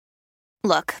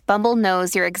Look, Bumble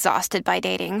knows you're exhausted by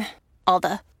dating. All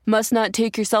the, must not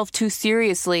take yourself too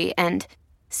seriously, and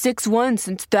 6'1"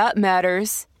 since that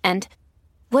matters. And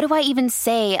what do I even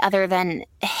say other than,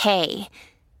 hey?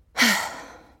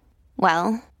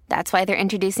 Well, that's why they're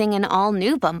introducing an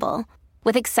all-new Bumble,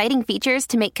 with exciting features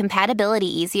to make compatibility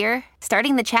easier,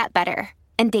 starting the chat better,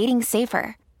 and dating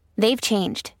safer. They've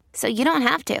changed, so you don't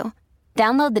have to.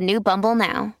 Download the new Bumble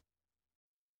now.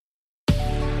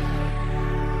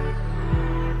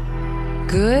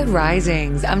 Good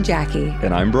risings. I'm Jackie.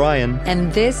 And I'm Brian.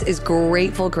 And this is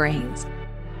Grateful Grains.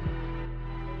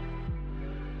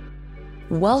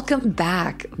 Welcome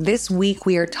back. This week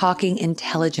we are talking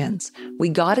intelligence. We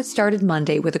got it started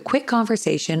Monday with a quick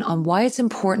conversation on why it's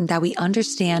important that we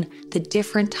understand the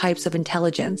different types of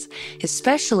intelligence,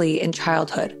 especially in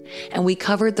childhood. And we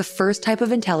covered the first type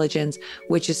of intelligence,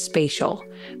 which is spatial.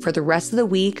 For the rest of the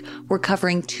week, we're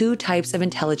covering 2 types of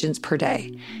intelligence per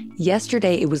day.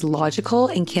 Yesterday, it was logical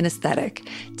and kinesthetic.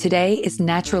 Today is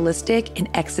naturalistic and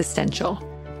existential.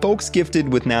 Folks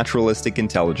gifted with naturalistic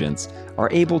intelligence are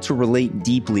able to relate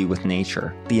deeply with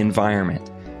nature, the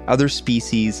environment, other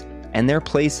species, and their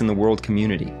place in the world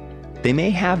community. They may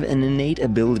have an innate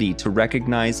ability to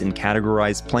recognize and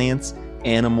categorize plants,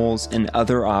 animals, and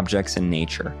other objects in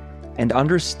nature, and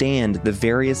understand the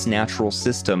various natural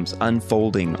systems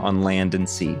unfolding on land and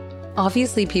sea.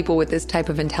 Obviously, people with this type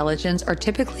of intelligence are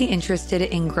typically interested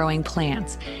in growing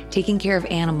plants, taking care of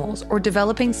animals, or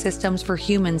developing systems for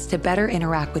humans to better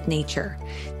interact with nature.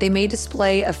 They may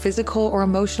display a physical or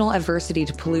emotional adversity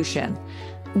to pollution.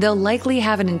 They'll likely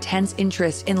have an intense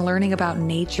interest in learning about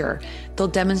nature. They'll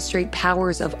demonstrate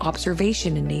powers of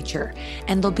observation in nature,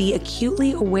 and they'll be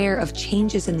acutely aware of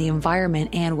changes in the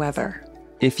environment and weather.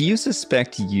 If you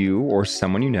suspect you or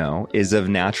someone you know is of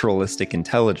naturalistic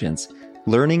intelligence,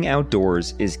 learning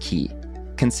outdoors is key.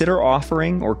 Consider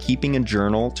offering or keeping a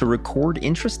journal to record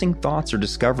interesting thoughts or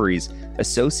discoveries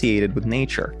associated with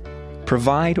nature.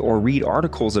 Provide or read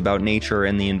articles about nature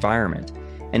and the environment,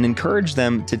 and encourage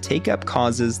them to take up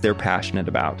causes they're passionate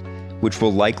about, which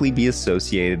will likely be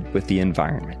associated with the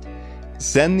environment.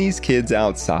 Send these kids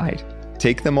outside.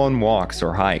 Take them on walks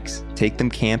or hikes. Take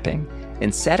them camping,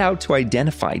 and set out to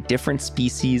identify different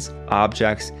species,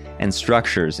 objects, and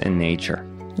structures in nature.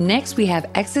 Next, we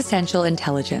have existential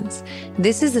intelligence.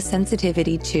 This is the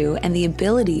sensitivity to and the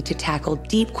ability to tackle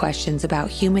deep questions about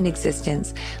human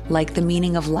existence, like the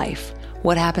meaning of life,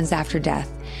 what happens after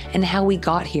death, and how we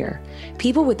got here.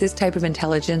 People with this type of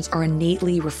intelligence are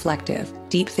innately reflective,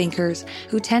 deep thinkers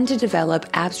who tend to develop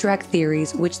abstract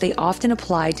theories which they often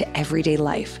apply to everyday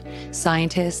life.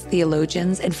 Scientists,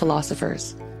 theologians, and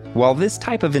philosophers. While this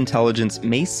type of intelligence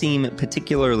may seem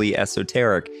particularly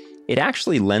esoteric, it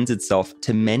actually lends itself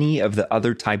to many of the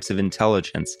other types of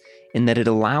intelligence in that it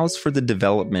allows for the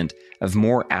development of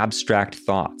more abstract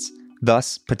thoughts,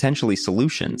 thus potentially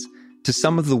solutions, to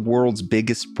some of the world's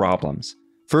biggest problems.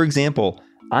 For example,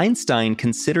 Einstein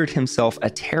considered himself a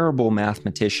terrible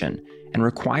mathematician and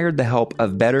required the help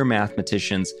of better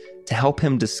mathematicians to help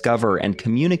him discover and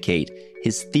communicate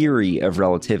his theory of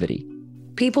relativity.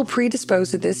 People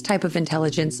predisposed to this type of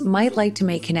intelligence might like to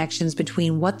make connections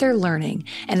between what they're learning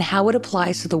and how it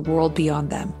applies to the world beyond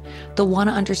them. They'll want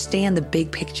to understand the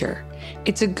big picture.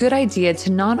 It's a good idea to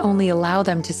not only allow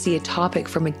them to see a topic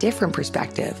from a different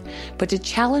perspective, but to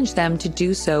challenge them to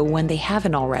do so when they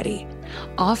haven't already.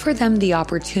 Offer them the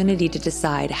opportunity to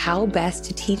decide how best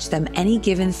to teach them any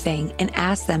given thing and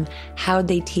ask them how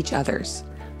they teach others.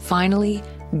 Finally,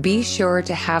 be sure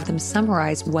to have them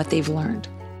summarize what they've learned.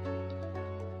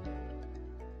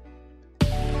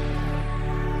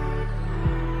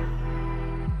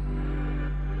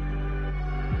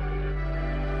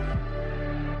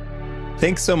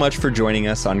 Thanks so much for joining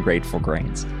us on Grateful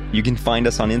Grains. You can find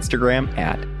us on Instagram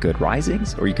at Good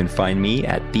Risings, or you can find me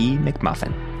at B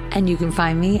McMuffin. And you can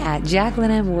find me at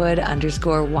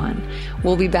JacquelineMWood_1.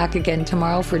 We'll be back again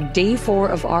tomorrow for day 4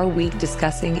 of our week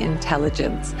discussing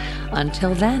intelligence.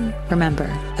 Until then,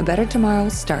 remember, a better tomorrow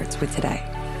starts with today.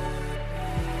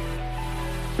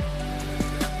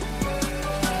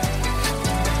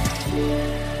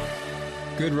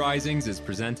 Good Risings is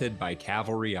presented by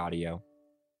Cavalry Audio.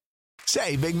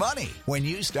 Save big money when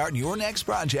you start your next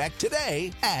project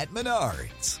today at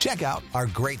Menards. Check out our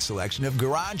great selection of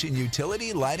garage and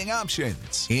utility lighting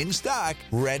options. In stock,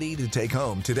 ready to take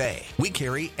home today. We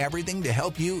carry everything to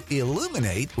help you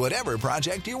illuminate whatever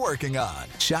project you're working on.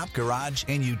 Shop garage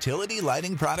and utility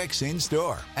lighting products in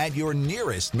store at your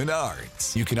nearest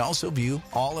Menards. You can also view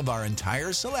all of our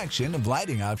entire selection of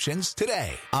lighting options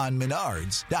today on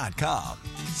Menards.com.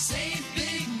 Save big